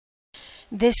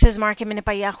This is Market Minute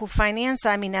by Yahoo Finance.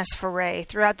 I'm Ines Ferre.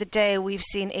 Throughout the day, we've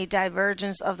seen a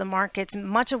divergence of the markets,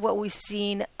 much of what we've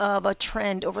seen of a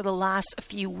trend over the last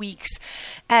few weeks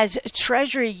as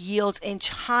Treasury yields inch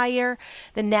higher,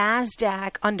 the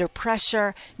NASDAQ under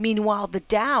pressure. Meanwhile, the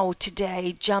Dow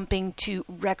today jumping to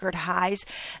record highs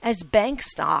as bank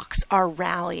stocks are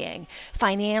rallying.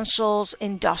 Financials,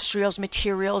 industrials,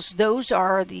 materials, those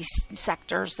are the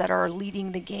sectors that are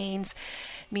leading the gains.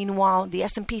 Meanwhile, the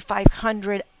S&P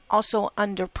 500 also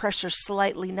under pressure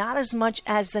slightly, not as much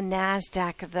as the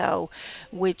NASDAQ though,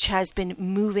 which has been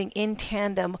moving in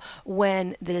tandem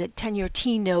when the 10-year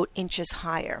T-note inches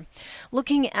higher.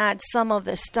 Looking at some of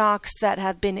the stocks that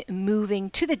have been moving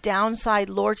to the downside,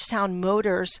 Lordstown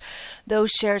Motors,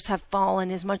 those shares have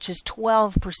fallen as much as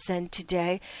 12%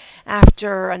 today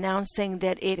after announcing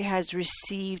that it has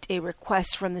received a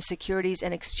request from the Securities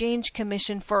and Exchange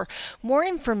Commission for more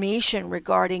information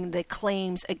regarding the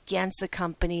claims against the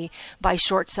company by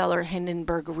short seller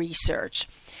Hindenburg Research.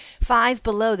 Five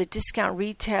Below, the discount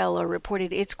retailer,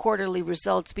 reported its quarterly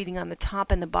results, beating on the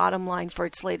top and the bottom line for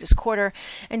its latest quarter,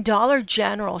 and Dollar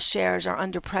General shares are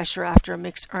under pressure after a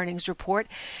mixed earnings report.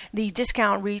 The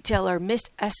discount retailer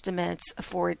missed estimates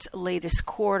for its latest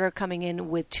quarter, coming in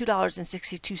with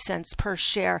 $2.62 per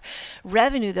share.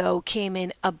 Revenue, though, came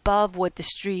in above what the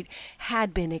street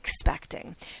had been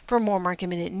expecting. For more Market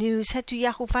Minute news, head to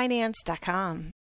yahoofinance.com.